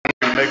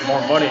make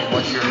more money.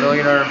 Once you're a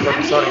millionaire in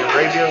fucking Saudi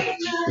Arabia,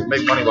 you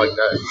make money like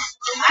that.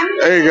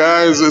 Hey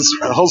guys, it's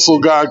Hustle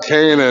God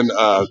Kane and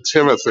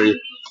Timothy.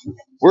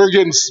 We're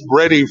getting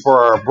ready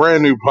for our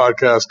brand new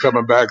podcast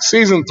coming back.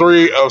 Season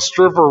 3 of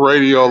Stripper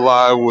Radio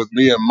Live with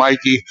me and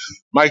Mikey.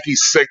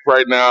 Mikey's sick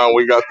right now.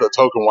 We got the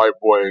token white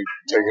boy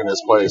taking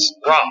his place.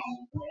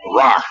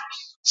 Rah.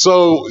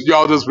 So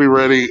y'all just be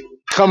ready.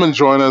 Come and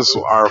join us.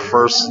 Our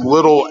first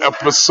little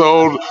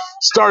episode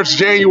starts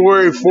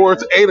January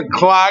 4th, 8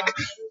 o'clock.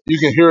 You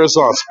can hear us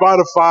on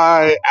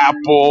Spotify,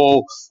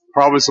 Apple,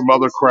 probably some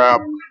other crap.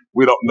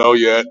 We don't know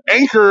yet.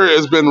 Anchor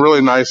has been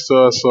really nice to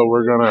us, so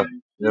we're going to,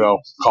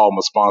 call them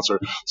a sponsor.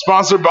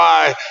 Sponsored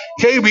by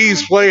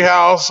KB's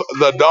Playhouse,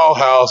 The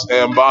Dollhouse,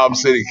 and Bob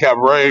City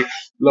Cabaret,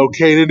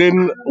 located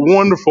in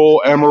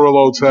wonderful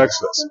Amarillo,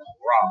 Texas.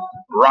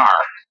 Rawr.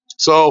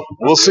 So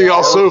we'll see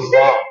y'all soon.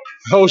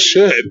 Oh,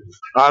 shit.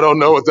 I don't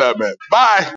know what that meant. Bye.